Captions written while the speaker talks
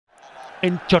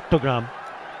in Chattogram.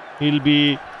 He'll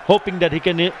be hoping that he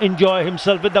can enjoy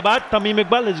himself with the bat. Tamim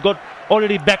Iqbal has got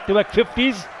already back-to-back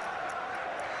 50s.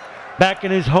 Back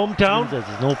in his hometown as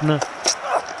an opener.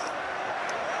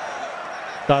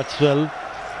 Starts well.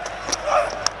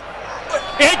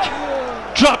 Edge!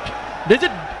 Dropped. Did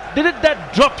it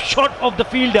that drop shot of the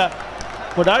fielder?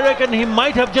 But I reckon he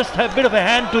might have just had a bit of a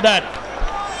hand to that.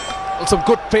 Some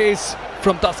good pace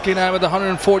from Taskin with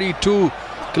 142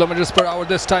 kilometers per hour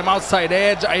this time. Outside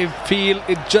edge, I feel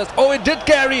it just... Oh, it did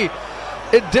carry!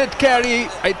 It did carry.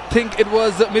 I think it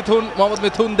was Mohammad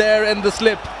Mithun there in the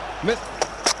slip.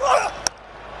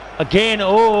 Again,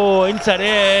 oh, inside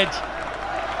edge.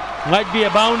 Might be a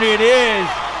boundary, it is.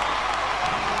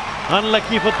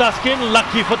 Unlucky for Taskin,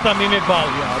 lucky for Tamim Iqbal.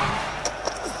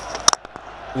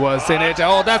 Was in it.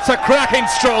 Oh, that's a cracking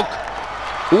stroke.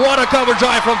 What a cover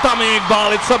drive from Tamim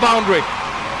Iqbal. It's a boundary.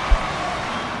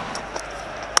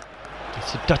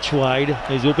 It's a touch wide.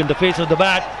 He's opened the face of the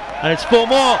bat, and it's 4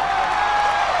 more.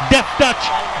 Deft touch.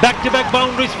 Back-to-back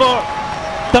boundaries for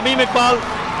Tamim Iqbal.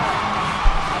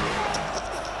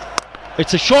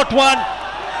 It's a short one,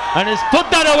 and he's put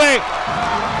that away.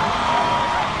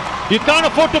 You can't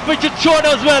afford to pitch it short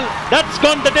as well. That's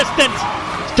gone the distance.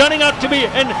 It's turning out to be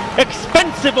an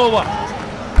expensive over.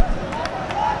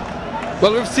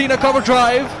 Well, we've seen a cover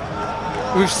drive.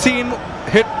 We've seen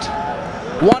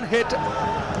one hit,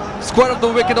 square of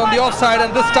the wicket on the offside,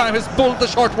 and this time he's pulled the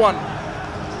short one.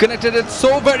 Connected it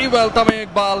so very well, Tamim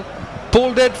Iqbal.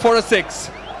 Pulled it for a 6.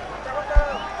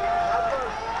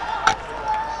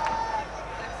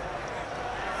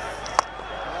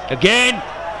 Again,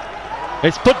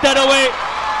 he's put that away.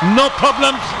 No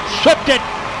problems. Swept it.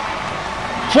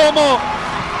 4 more.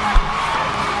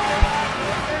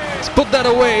 He's put that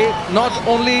away. Not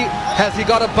only has he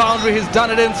got a boundary, he's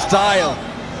done it in style.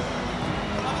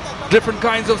 Different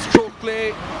kinds of stroke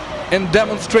play in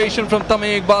demonstration from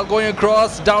Tamim Iqbal, going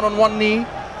across, down on one knee.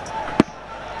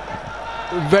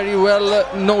 Very well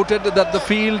noted that the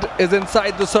field is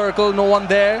inside the circle, no one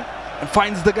there, and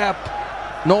finds the gap.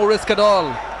 No risk at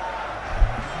all.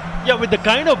 Yeah, with the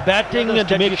kind of batting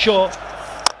to make sure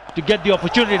to get the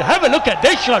opportunity to have a look at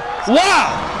this shot.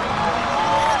 Wow!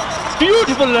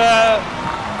 Beautiful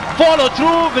follow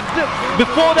through with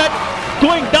before that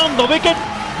going down the wicket,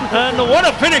 and what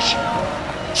a finish.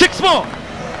 6 more.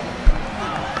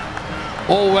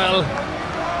 Oh well,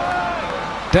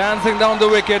 dancing down the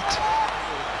wicket.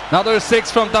 Another 6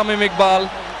 from Tamim Iqbal.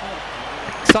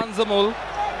 Sanzamul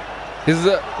is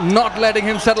not letting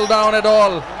him settle down at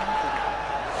all.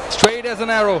 Straight as an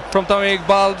arrow from Tamim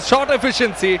Iqbal. Shot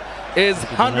efficiency is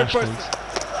 100%.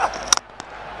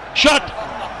 Shot!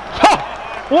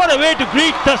 Ha! What a way to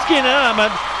greet Taskin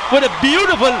Ahmed with a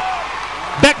beautiful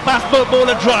back fast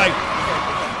bowler drive.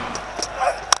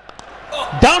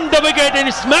 Down the wicket and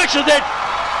he smashes it.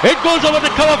 It goes over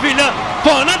the cover fielder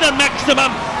for another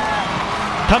maximum.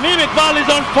 Tamim Iqbal is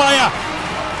on fire.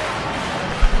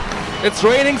 It's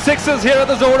raining 6s here at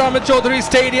the Zohar Ahmed Chaudhary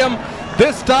Stadium.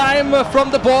 This time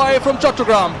from the boy from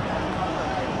Chattogram.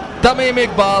 Tamim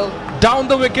Iqbal down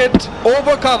the wicket,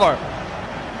 over cover.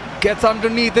 Gets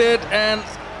underneath it and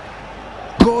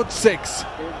good 6.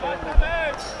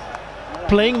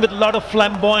 Playing with a lot of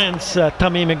flamboyance,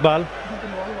 Tamim Iqbal.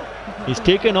 He's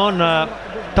taken on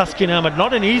Taskin Ahmed,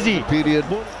 not an easy period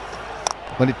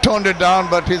when he turned it down,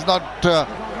 but he's not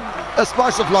a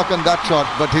splash of luck on that shot,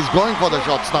 but he's going for the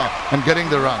shots now and getting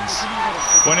the runs.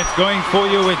 When it's going for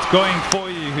you, it's going for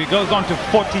you. He goes on to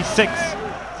 46.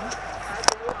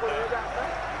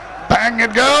 Bang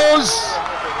it goes,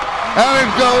 and it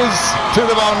goes to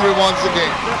the boundary once again.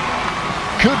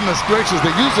 Goodness gracious,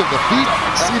 the use of the feet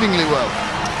exceedingly well.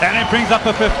 And it brings up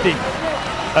a 50.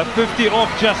 A 50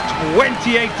 off just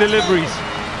 28 deliveries.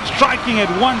 Striking at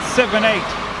 178.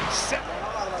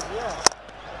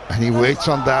 And he waits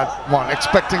on that one,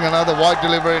 expecting another wide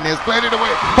delivery, and he's played it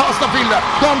away. Past the fielder,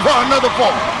 gone for another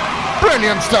 4.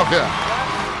 Brilliant stuff here.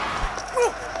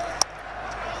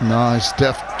 Nice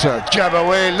deft jab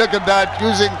away. Look at that,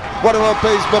 using whatever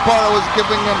pace Bapara was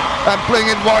giving him and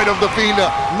playing it wide of the fielder.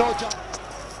 No chance.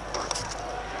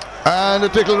 And a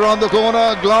tickle around the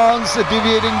corner, glance,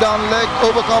 deviating down leg,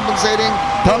 overcompensating.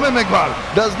 Tamim Iqbal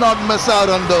does not miss out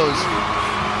on those.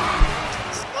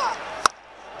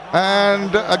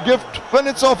 And a gift, when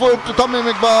it's offered to Tamim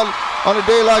Iqbal on a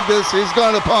day like this, he's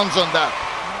going to pounce on that.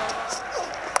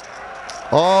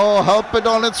 Oh, help it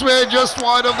on its way, just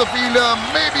wide of the fielder.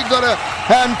 Maybe got a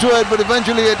hand to it, but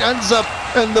eventually it ends up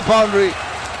in the boundary.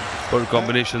 For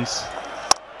combinations.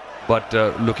 But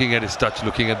looking at his touch,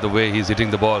 looking at the way he's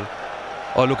hitting the ball.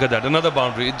 Oh, look at that, another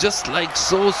boundary. It's just like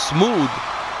so smooth.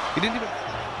 He didn't even...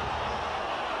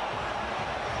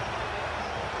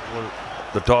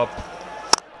 The top.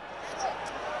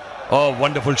 Oh,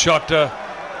 wonderful shot.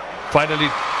 Finally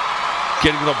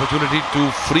getting an opportunity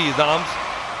to free his arms.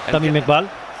 Tamim Iqbal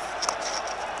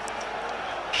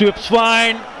sweeps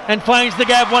fine and finds the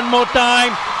gap one more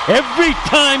time. Every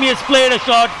time he has played a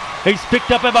shot, he's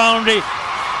picked up a boundary.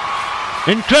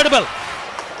 Incredible.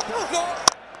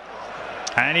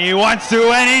 And he wants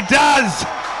to, and he does.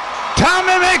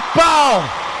 Tamim Iqbal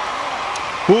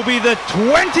will be the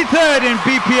 23rd in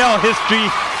BPL history,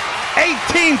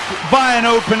 18th by an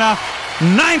opener,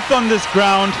 9th on this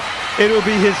ground. It will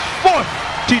be his 4th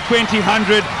T20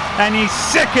 100 and he's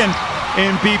 2nd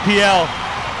in BPL.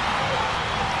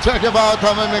 Talk about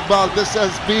Tamim Iqbal. This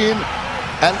has been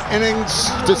an innings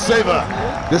to savor.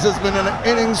 This has been an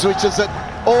innings which has had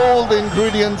all the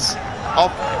ingredients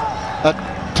of a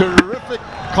terrific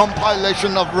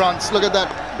compilation of runs. Look at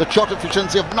that, the shot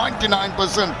efficiency of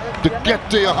 99% to get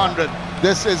to your 100.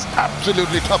 This is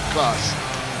absolutely top class.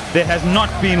 There has not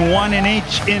been one in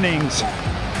each innings.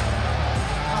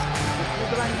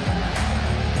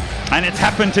 And it's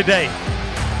happened today.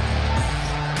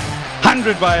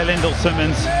 100 by Alindal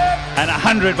Simmons and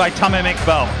 100 by Tamim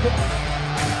Iqbal.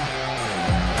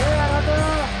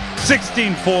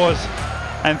 16 fours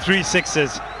and 3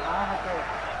 sixes.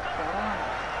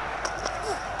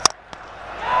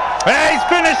 He's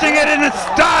finishing it in a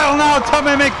style now,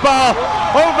 Tamim Iqbal,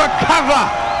 over cover.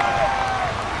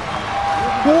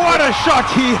 What a shot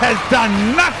he has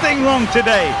done, nothing wrong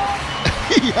today.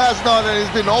 He has not, and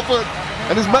he's been offered,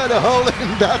 and he's made a hole in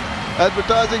that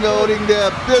advertising hoarding there.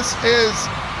 This is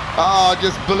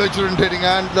just belligerent hitting,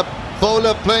 and the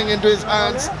bowler playing into his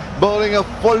hands, bowling a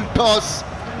full toss.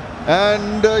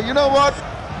 And you know what?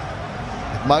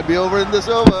 It might be over in this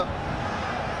over.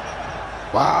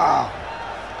 Wow.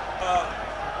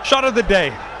 Shot of the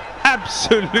day.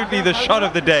 Absolutely the shot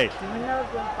of the day.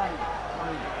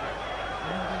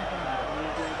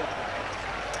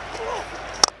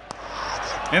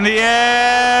 In the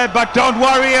air, but don't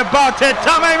worry about it.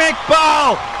 Tamim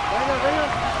Iqbal.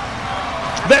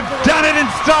 They've done it in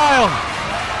style.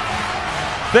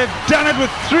 They've done it with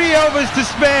 3 overs to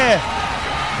spare.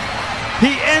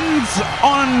 He ends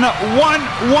on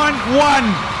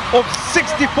 111 of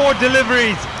 64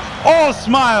 deliveries. All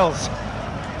smiles.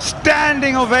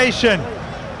 Standing ovation.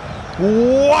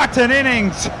 What an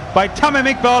innings by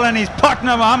Tamim Iqbal and his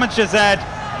partner Mohammad Shahzad.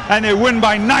 And they win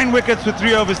by 9 wickets with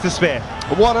 3 overs to spare.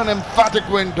 What an emphatic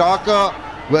win. Dhaka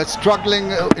were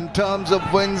struggling in terms of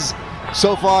wins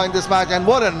so far in this match. And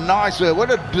what a nice way,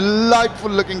 what a delightful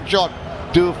looking shot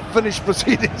to finish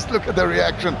proceedings. Look at the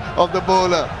reaction of the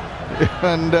bowler.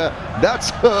 And that's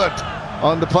hurt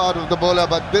on the part of the bowler.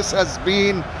 But this has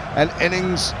been an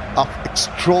innings of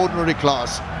extraordinary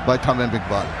class by Tamim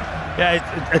Iqbal.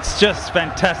 Yeah, it's just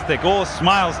fantastic. All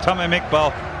smiles, Tamim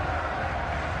Iqbal.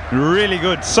 Really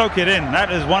good. Soak it in.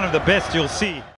 That is one of the best you'll see.